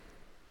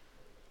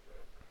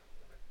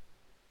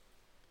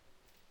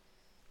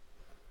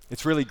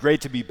It's really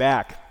great to be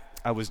back.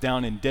 I was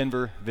down in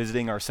Denver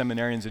visiting our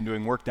seminarians and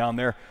doing work down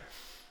there.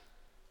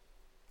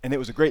 And it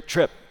was a great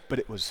trip, but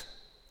it was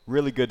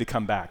really good to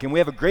come back. And we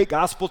have a great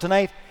gospel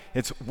tonight.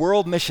 It's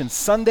World Mission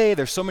Sunday.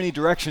 There's so many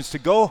directions to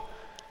go,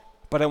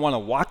 but I want to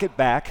walk it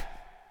back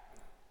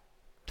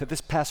to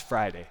this past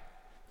Friday,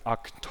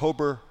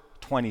 October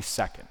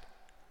 22nd,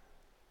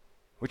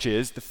 which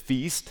is the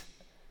feast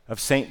of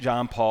St.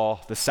 John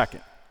Paul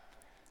II,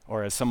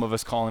 or as some of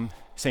us call him,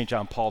 St.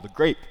 John Paul the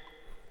Great.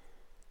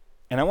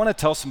 And I want to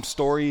tell some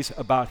stories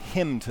about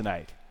him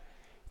tonight,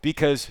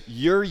 because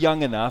you're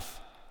young enough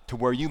to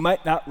where you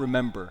might not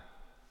remember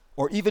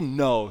or even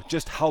know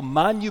just how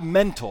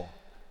monumental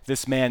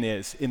this man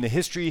is in the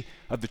history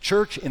of the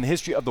church, in the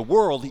history of the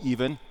world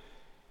even,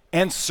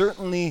 and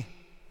certainly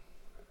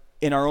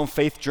in our own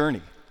faith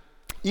journey.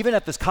 Even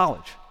at this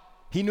college,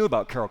 he knew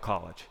about Carroll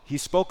College. He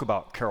spoke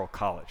about Carroll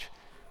College.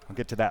 I'll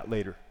get to that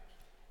later.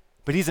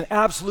 But he's an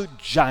absolute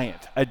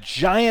giant, a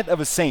giant of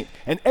a saint.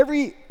 And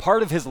every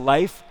part of his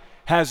life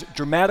has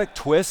dramatic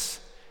twists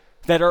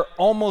that are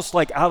almost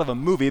like out of a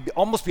movie. It'd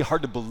almost be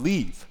hard to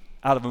believe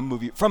out of a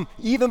movie from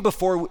even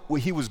before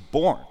he was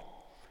born.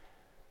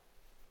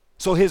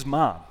 So his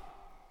mom,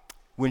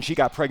 when she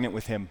got pregnant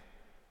with him,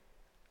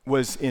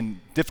 was in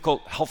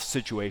difficult health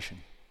situation.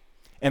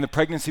 And the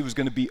pregnancy was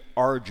going to be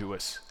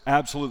arduous,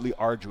 absolutely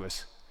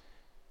arduous.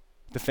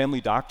 The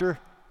family doctor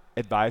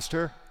advised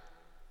her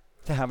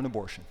to have an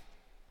abortion.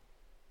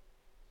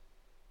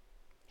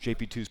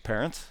 JP2's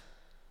parents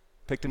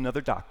picked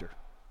another doctor.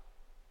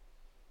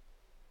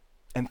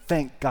 And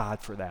thank God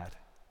for that.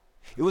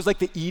 It was like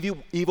the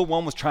evil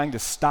one was trying to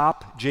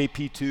stop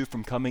JP2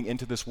 from coming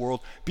into this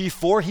world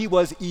before he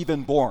was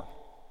even born.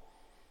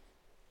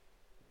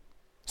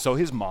 So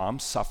his mom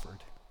suffered.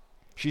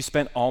 She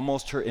spent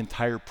almost her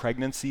entire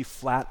pregnancy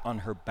flat on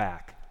her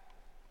back.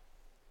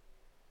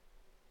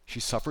 She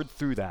suffered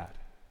through that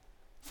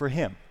for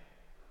him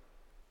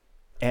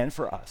and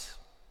for us.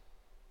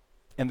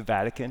 And the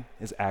Vatican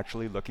is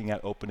actually looking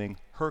at opening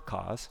her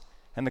cause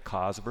and the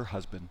cause of her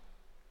husband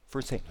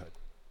for sainthood.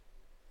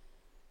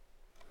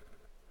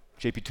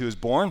 JP2 is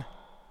born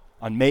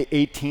on May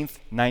 18th,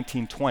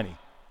 1920.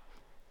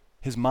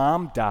 His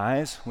mom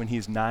dies when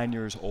he's 9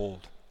 years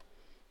old,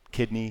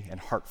 kidney and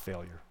heart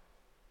failure.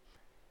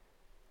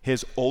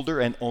 His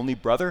older and only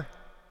brother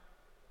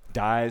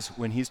dies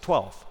when he's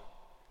 12.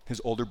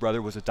 His older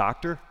brother was a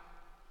doctor.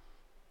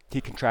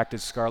 He contracted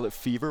scarlet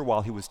fever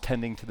while he was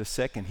tending to the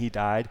sick, and he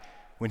died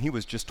when he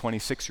was just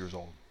 26 years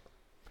old.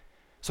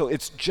 So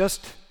it's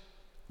just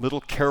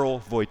little Karol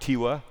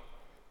Wojtyła,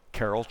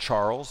 Karol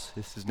Charles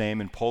is his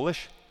name in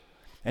Polish,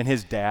 and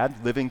his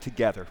dad living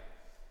together.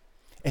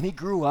 And he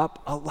grew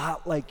up a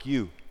lot like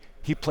you.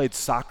 He played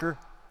soccer.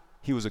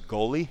 He was a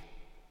goalie.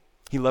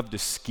 He loved to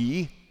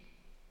ski.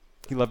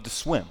 He loved to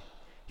swim.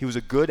 He was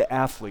a good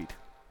athlete.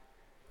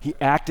 He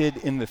acted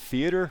in the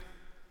theater.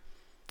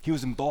 He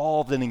was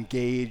involved and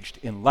engaged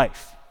in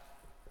life.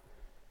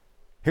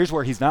 Here's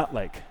where he's not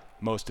like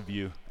most of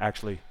you,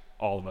 actually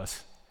all of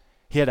us.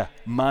 He had a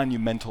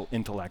monumental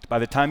intellect. By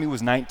the time he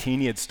was 19,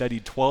 he had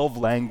studied 12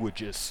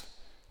 languages.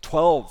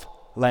 12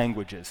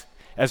 languages.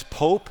 As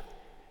Pope,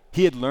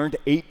 he had learned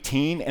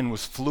 18 and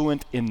was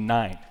fluent in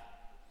 9.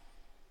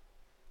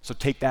 So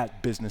take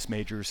that, business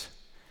majors,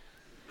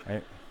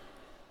 right?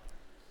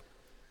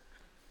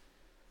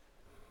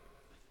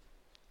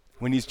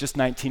 When he's just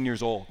 19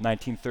 years old,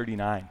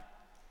 1939,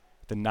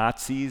 the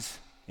Nazis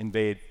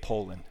invade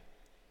Poland,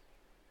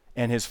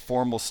 and his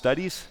formal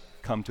studies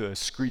come to a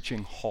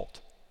screeching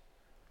halt.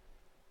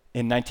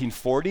 In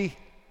 1940,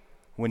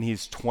 when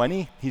he's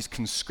 20, he's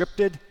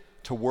conscripted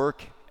to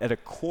work at a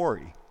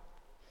quarry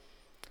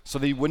so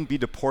that he wouldn't be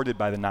deported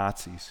by the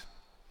Nazis.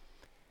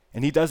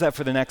 And he does that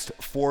for the next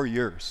 4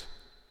 years.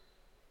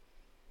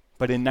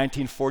 But in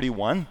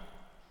 1941,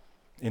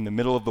 in the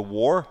middle of the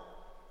war,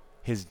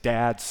 his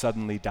dad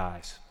suddenly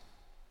dies.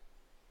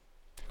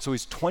 So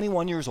he's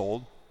 21 years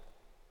old.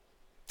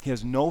 He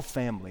has no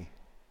family.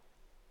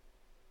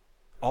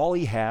 All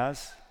he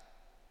has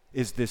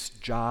is this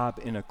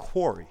job in a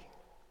quarry.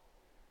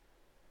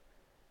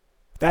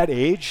 That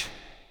age,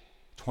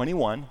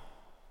 21,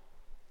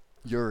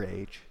 your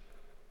age,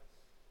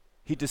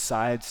 he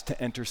decides to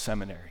enter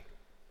seminary.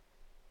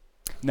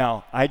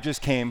 Now, I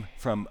just came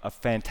from a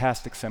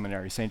fantastic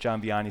seminary, St.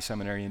 John Vianney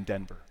Seminary in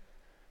Denver.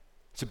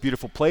 It's a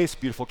beautiful place,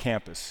 beautiful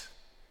campus,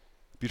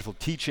 beautiful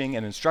teaching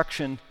and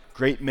instruction,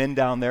 great men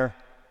down there,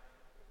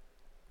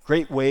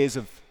 great ways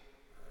of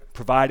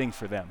providing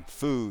for them,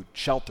 food,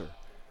 shelter,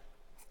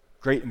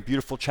 great and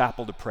beautiful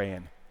chapel to pray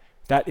in.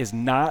 That is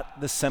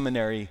not the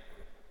seminary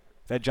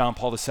that John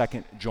Paul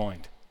II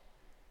joined.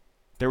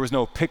 There was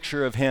no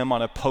picture of him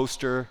on a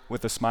poster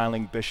with a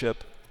smiling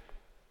bishop.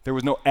 There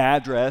was no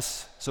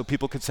address so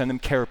people could send him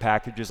care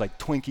packages like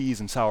Twinkies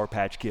and Sour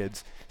Patch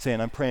Kids saying,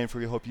 "I'm praying for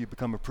you, hope you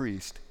become a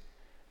priest."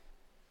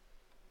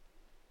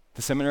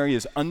 The seminary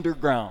is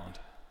underground,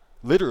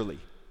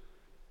 literally.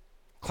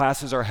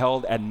 Classes are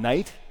held at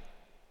night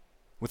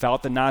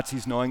without the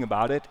Nazis knowing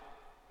about it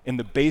in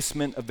the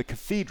basement of the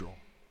cathedral.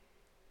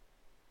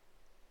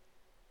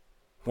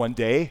 One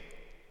day,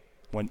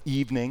 one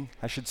evening,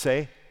 I should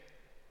say,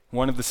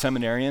 one of the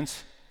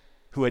seminarians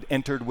who had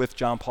entered with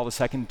John Paul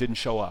II didn't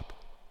show up.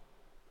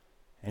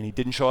 And he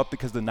didn't show up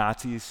because the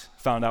Nazis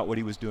found out what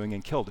he was doing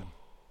and killed him.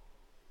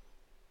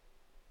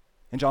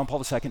 And John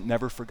Paul II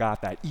never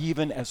forgot that.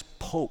 Even as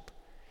Pope,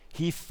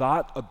 he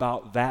thought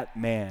about that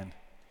man,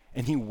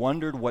 and he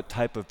wondered what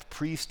type of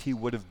priest he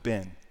would have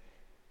been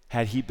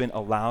had he been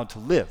allowed to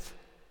live.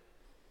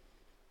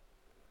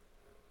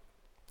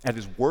 At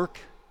his work,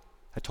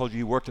 I told you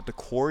he worked at the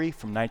quarry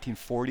from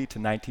 1940 to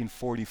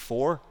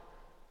 1944.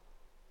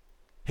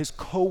 His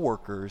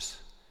co-workers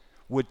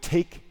would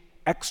take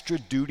extra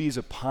duties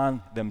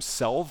upon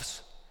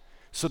themselves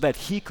so that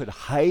he could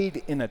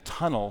hide in a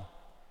tunnel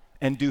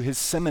and do his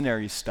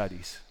seminary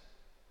studies,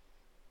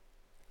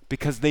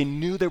 because they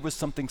knew there was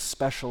something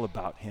special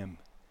about him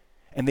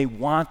and they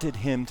wanted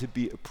him to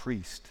be a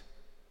priest.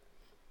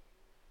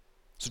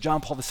 So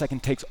John Paul II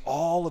takes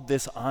all of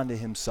this onto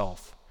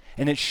himself,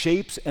 and it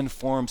shapes and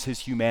forms his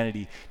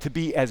humanity to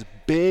be as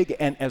big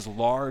and as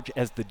large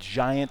as the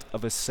giant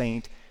of a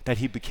saint that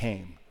he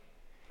became.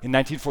 In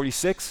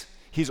 1946,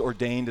 he's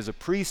ordained as a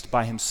priest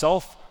by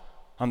himself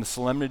on the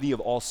solemnity of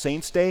All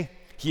Saints' Day.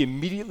 He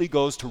immediately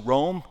goes to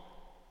Rome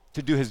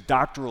to do his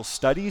doctoral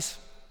studies.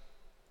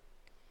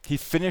 He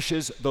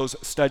finishes those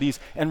studies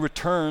and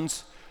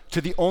returns to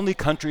the only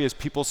country, as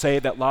people say,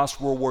 that lost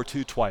World War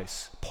II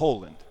twice,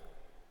 Poland.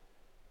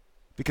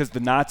 Because the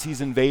Nazis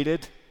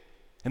invaded,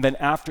 and then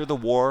after the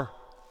war,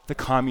 the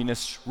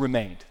communists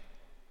remained.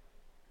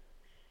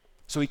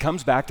 So he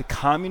comes back to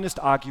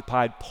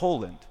communist-occupied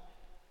Poland.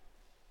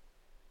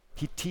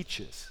 He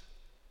teaches.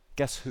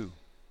 Guess who?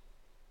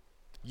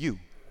 You.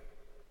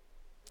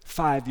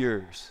 5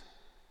 years.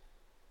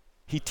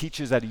 He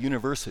teaches at a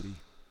university.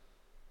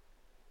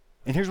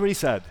 And here's what he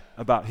said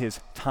about his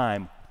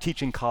time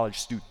teaching college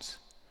students.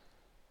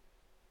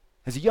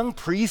 As a young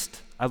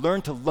priest, I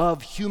learned to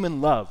love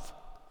human love.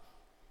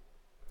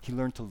 He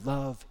learned to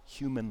love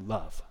human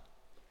love.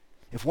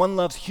 If one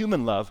loves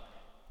human love,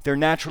 there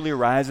naturally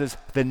arises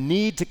the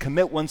need to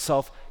commit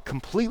oneself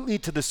completely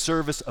to the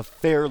service of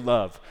fair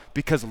love,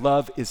 because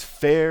love is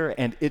fair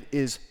and it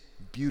is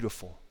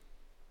beautiful.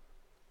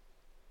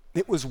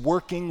 It was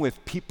working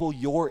with people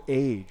your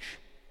age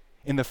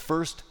in the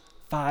first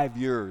 5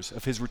 years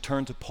of his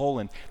return to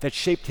Poland that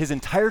shaped his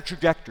entire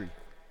trajectory.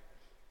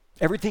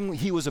 Everything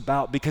he was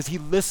about, because he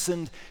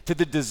listened to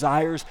the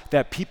desires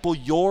that people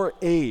your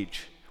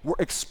age were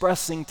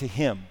expressing to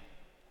him,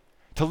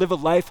 to live a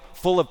life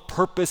full of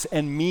purpose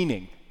and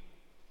meaning,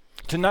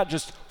 to not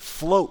just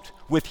float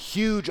with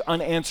huge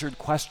unanswered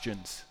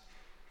questions,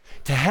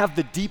 to have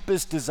the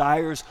deepest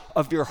desires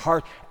of your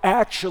heart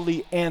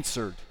actually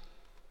answered.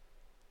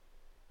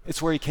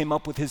 It's where he came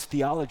up with his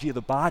theology of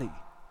the body,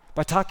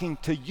 by talking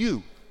to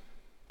you,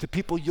 to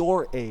people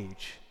your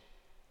age,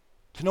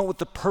 to know what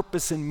the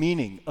purpose and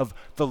meaning of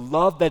the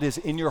love that is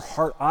in your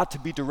heart ought to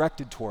be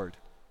directed toward.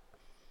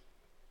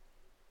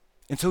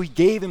 And so he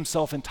gave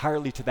himself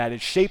entirely to that.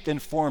 It shaped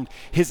and formed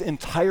his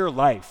entire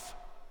life.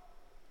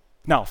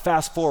 Now,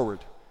 fast forward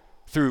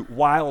through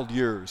wild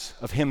years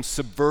of him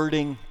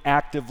subverting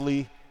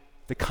actively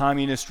the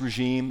communist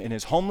regime in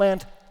his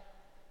homeland.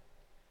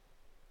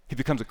 He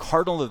becomes a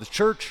cardinal of the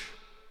church.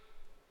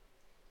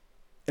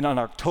 And on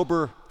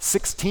October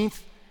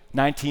 16th,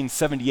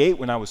 1978,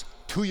 when I was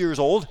 2 years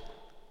old,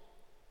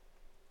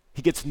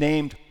 he gets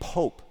named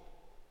Pope,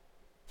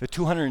 the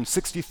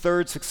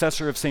 263rd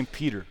successor of St.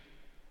 Peter,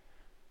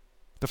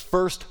 the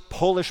first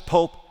Polish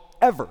Pope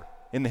ever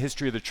in the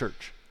history of the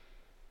church,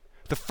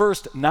 the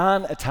first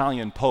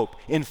non-Italian Pope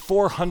in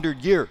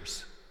 400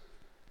 years.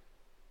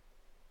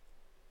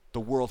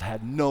 The world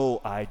had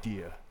no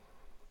idea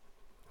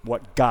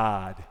what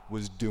God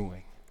was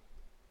doing.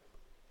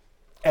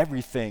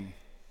 Everything,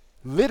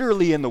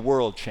 literally in the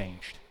world,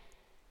 changed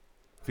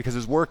because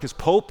his work as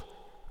Pope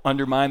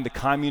undermined the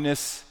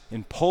communists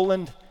in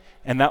Poland,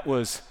 and that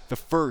was the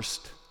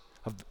first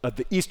of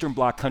the Eastern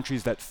Bloc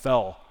countries that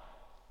fell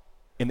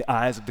in the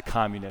eyes of the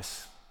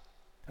communists.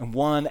 And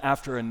one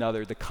after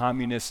another, the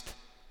communist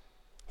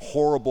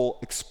horrible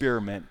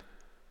experiment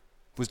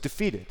was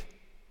defeated.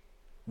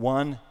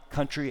 One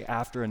country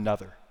after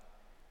another.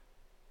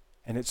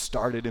 And it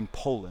started in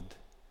Poland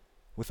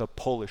with a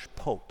Polish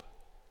Pope.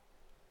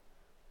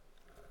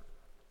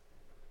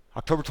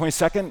 October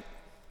 22nd,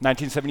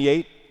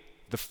 1978,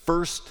 the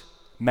first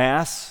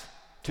Mass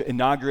to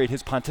inaugurate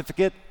his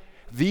pontificate,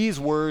 these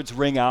words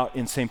ring out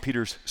in St.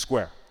 Peter's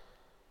Square.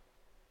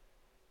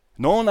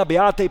 Non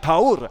abbiate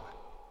paura,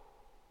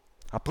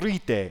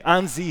 aprite,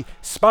 anzi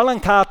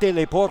spalancate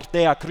le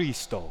porte a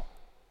Cristo.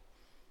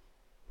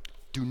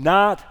 Do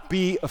not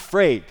be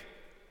afraid.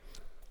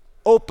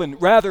 Open,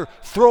 rather,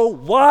 throw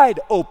wide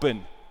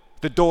open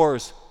the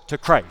doors to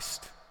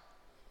Christ.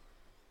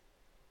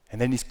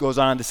 And then he goes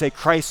on to say,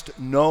 Christ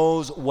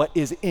knows what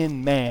is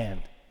in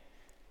man.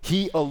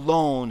 He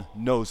alone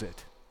knows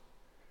it.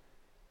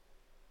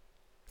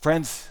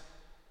 Friends,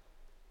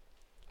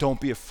 don't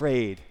be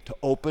afraid to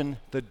open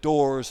the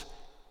doors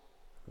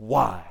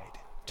wide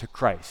to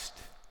Christ,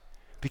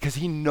 because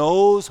he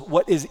knows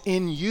what is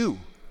in you.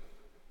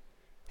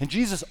 And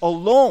Jesus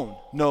alone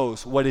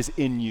knows what is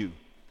in you,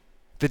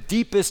 the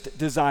deepest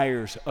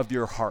desires of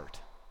your heart.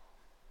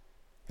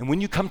 And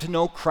when you come to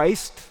know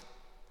Christ,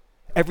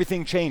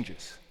 everything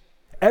changes.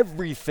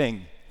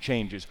 Everything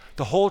changes.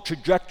 The whole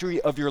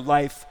trajectory of your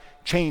life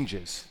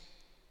changes.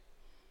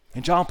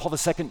 And John Paul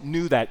II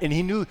knew that, and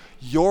he knew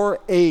your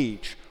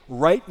age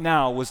right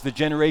now was the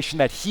generation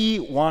that he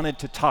wanted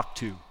to talk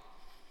to.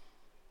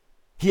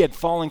 He had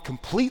fallen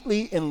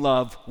completely in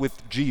love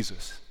with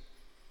Jesus.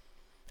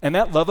 And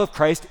that love of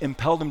Christ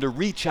impelled him to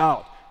reach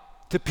out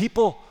to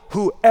people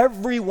who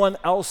everyone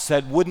else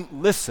said wouldn't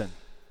listen.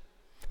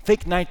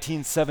 Think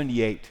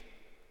 1978.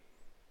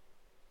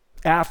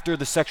 After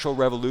the sexual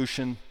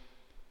revolution,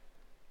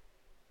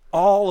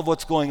 all of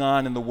what's going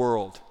on in the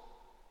world.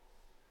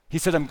 He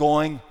said, I'm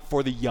going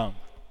for the young.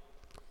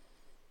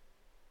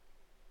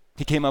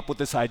 He came up with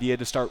this idea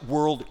to start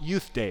World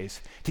Youth Days,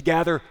 to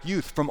gather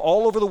youth from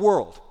all over the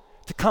world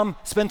to come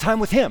spend time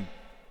with him.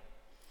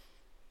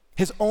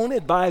 His own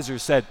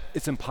advisors said,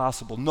 it's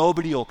impossible,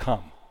 nobody will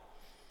come.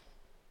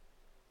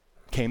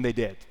 Came they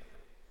did.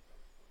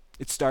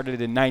 It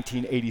started in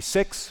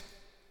 1986.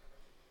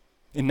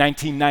 In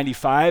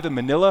 1995 in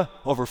Manila,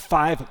 over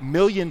 5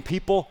 million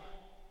people,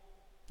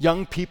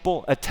 young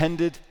people,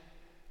 attended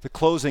the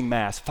closing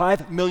mass.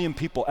 5 million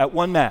people at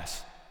one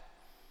mass.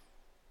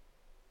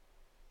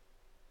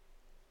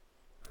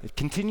 It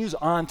continues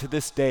on to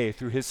this day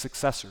through his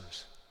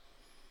successors.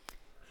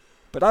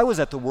 But I was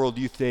at the World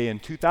Youth Day in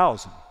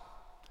 2000,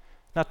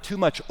 not too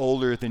much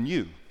older than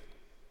you.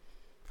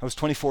 I was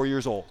 24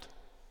 years old.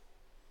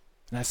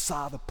 And I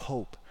saw the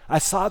Pope. I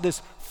saw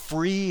this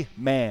free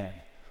man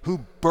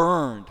who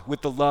burned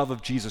with the love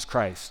of Jesus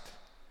Christ,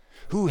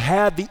 who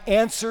had the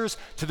answers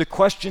to the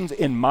questions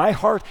in my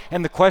heart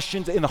and the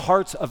questions in the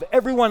hearts of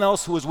everyone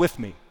else who was with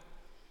me,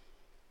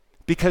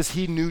 because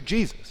he knew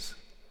Jesus.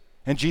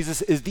 And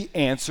Jesus is the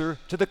answer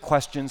to the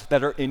questions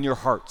that are in your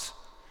hearts.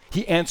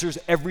 He answers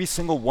every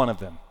single one of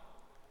them.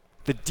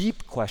 The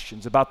deep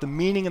questions about the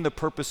meaning and the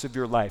purpose of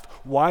your life,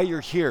 why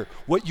you're here,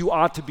 what you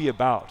ought to be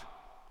about.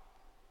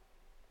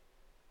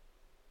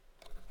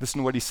 Listen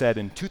to what he said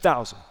in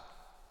 2000.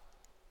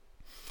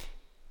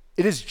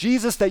 It is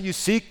Jesus that you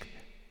seek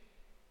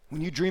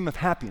when you dream of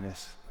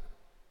happiness.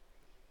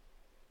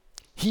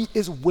 He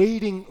is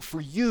waiting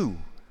for you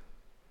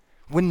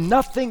when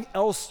nothing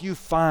else you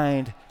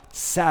find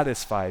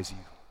satisfies you.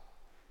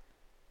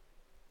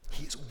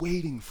 He is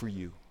waiting for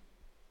you.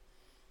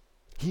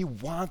 He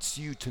wants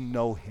you to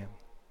know him.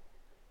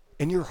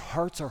 And your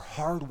hearts are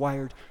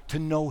hardwired to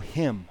know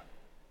him.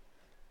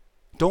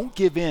 Don't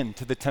give in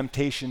to the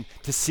temptation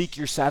to seek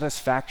your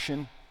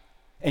satisfaction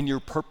and your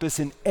purpose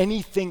in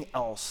anything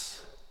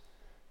else.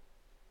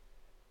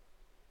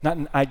 Not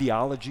in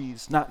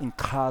ideologies, not in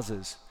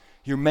causes.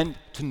 You're meant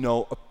to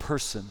know a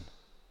person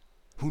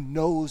who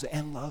knows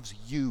and loves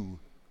you.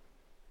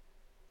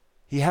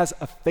 He has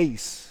a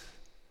face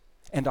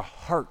and a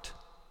heart,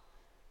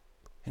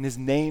 and his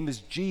name is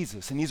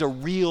Jesus, and he's a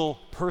real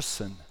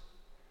person.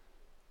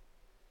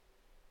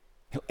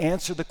 He'll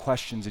answer the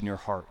questions in your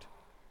heart.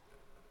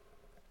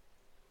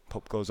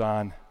 Pope goes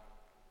on.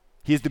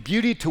 He is the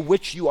beauty to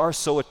which you are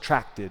so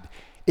attracted.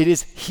 It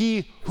is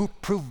he who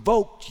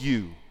provoked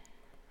you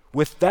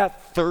with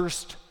that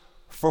thirst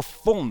for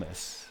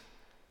fullness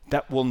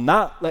that will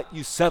not let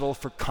you settle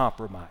for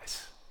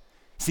compromise.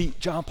 See,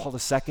 John Paul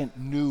II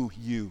knew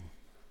you.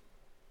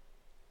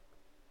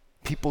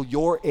 People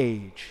your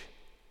age,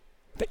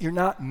 that you're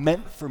not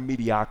meant for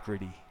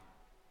mediocrity,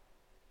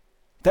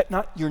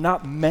 you're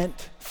not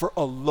meant for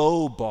a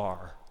low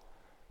bar,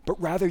 but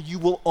rather you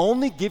will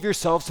only give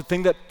yourselves to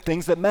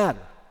things that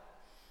matter,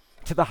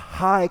 to the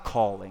high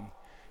calling,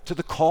 to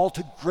the call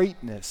to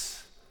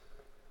greatness.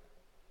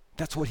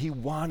 That's what he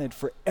wanted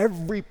for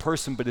every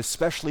person, but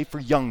especially for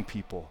young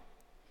people.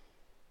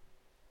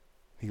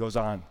 He goes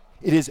on,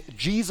 it is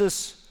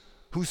Jesus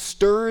who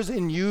stirs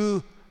in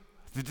you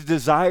the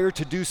desire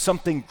to do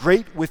something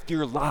great with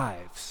your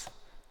lives.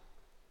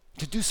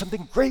 To do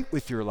something great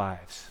with your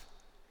lives.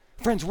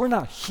 Friends, we're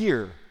not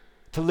here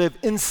to live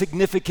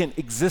insignificant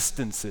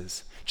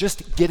existences,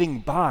 just getting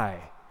by.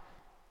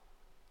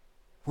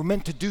 We're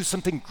meant to do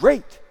something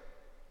great,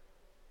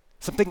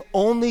 something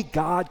only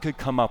God could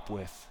come up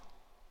with.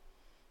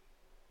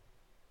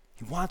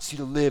 He wants you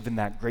to live in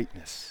that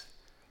greatness.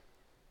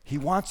 He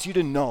wants you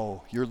to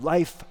know your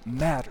life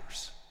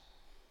matters,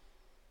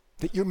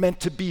 that you're meant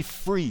to be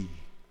free,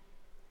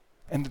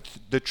 and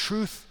the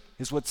truth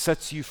is what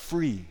sets you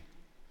free,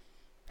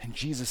 and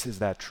Jesus is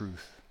that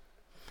truth.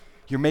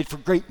 You're made for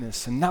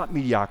greatness and not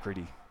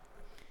mediocrity,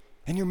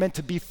 and you're meant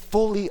to be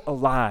fully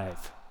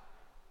alive,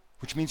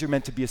 which means you're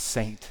meant to be a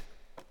saint,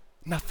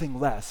 nothing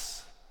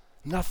less,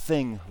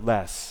 nothing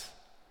less.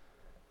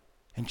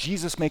 And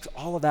Jesus makes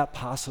all of that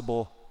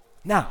possible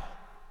now,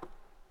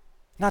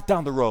 not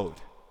down the road,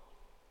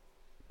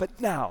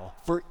 but now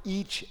for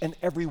each and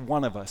every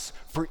one of us,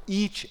 for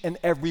each and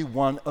every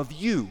one of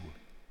you.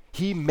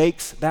 He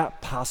makes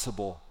that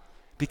possible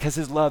because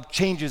his love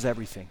changes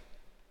everything.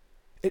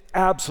 It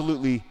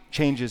absolutely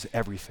changes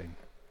everything.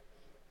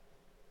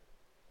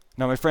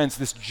 Now, my friends,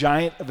 this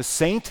giant of a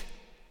saint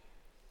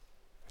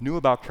knew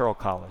about Carroll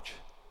College.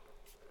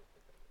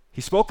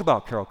 He spoke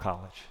about Carroll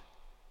College.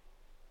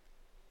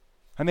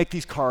 I make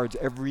these cards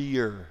every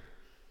year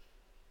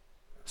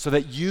so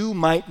that you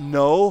might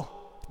know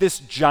this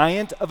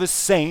giant of a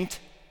saint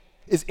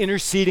is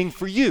interceding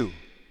for you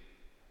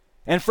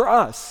and for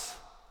us.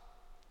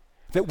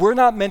 That we're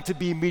not meant to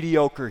be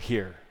mediocre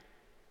here.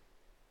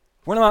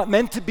 We're not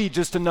meant to be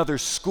just another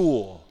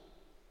school.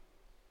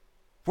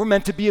 We're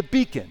meant to be a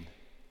beacon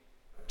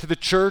to the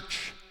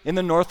church in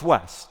the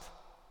Northwest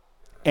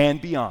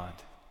and beyond.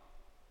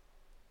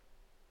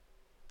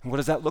 And what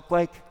does that look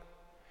like?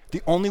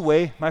 The only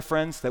way, my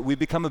friends, that we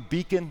become a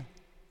beacon,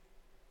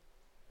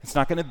 it's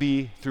not going to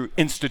be through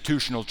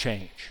institutional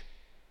change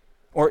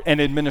or an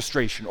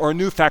administration or a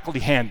new faculty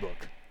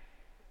handbook.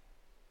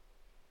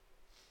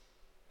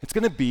 It's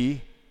going to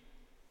be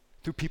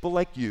through people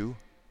like you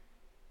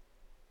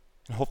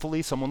and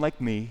hopefully someone like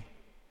me,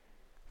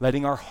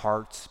 letting our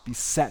hearts be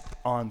set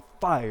on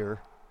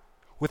fire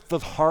with the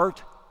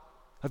heart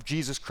of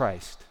Jesus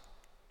Christ,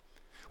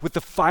 with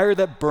the fire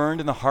that burned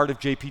in the heart of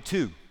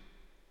JP2.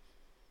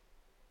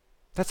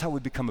 That's how we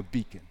become a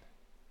beacon.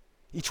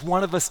 Each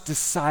one of us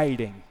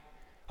deciding,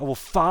 I will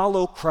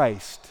follow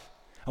Christ.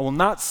 I will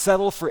not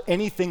settle for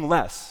anything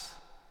less.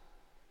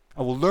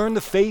 I will learn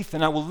the faith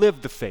and I will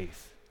live the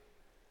faith.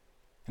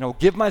 And I will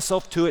give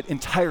myself to it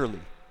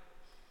entirely,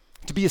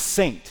 to be a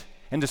saint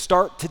and to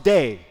start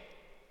today.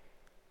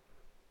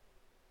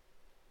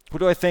 What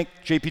do I think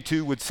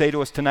JP2 would say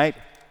to us tonight?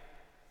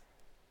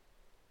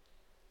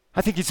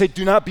 I think he'd say,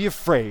 do not be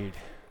afraid.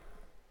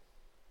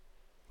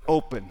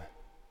 Open.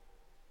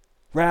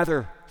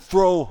 Rather,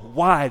 throw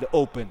wide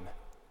open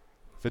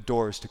the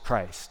doors to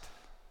Christ.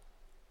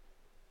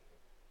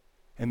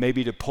 And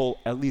maybe to pull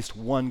at least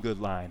one good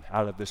line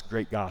out of this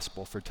great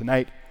gospel for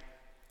tonight,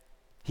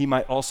 he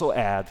might also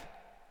add,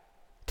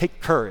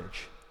 take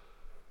courage,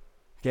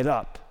 get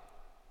up.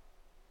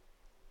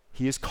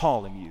 He is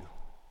calling you.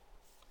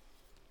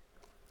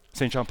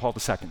 St. John Paul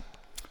II,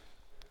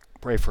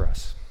 pray for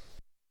us.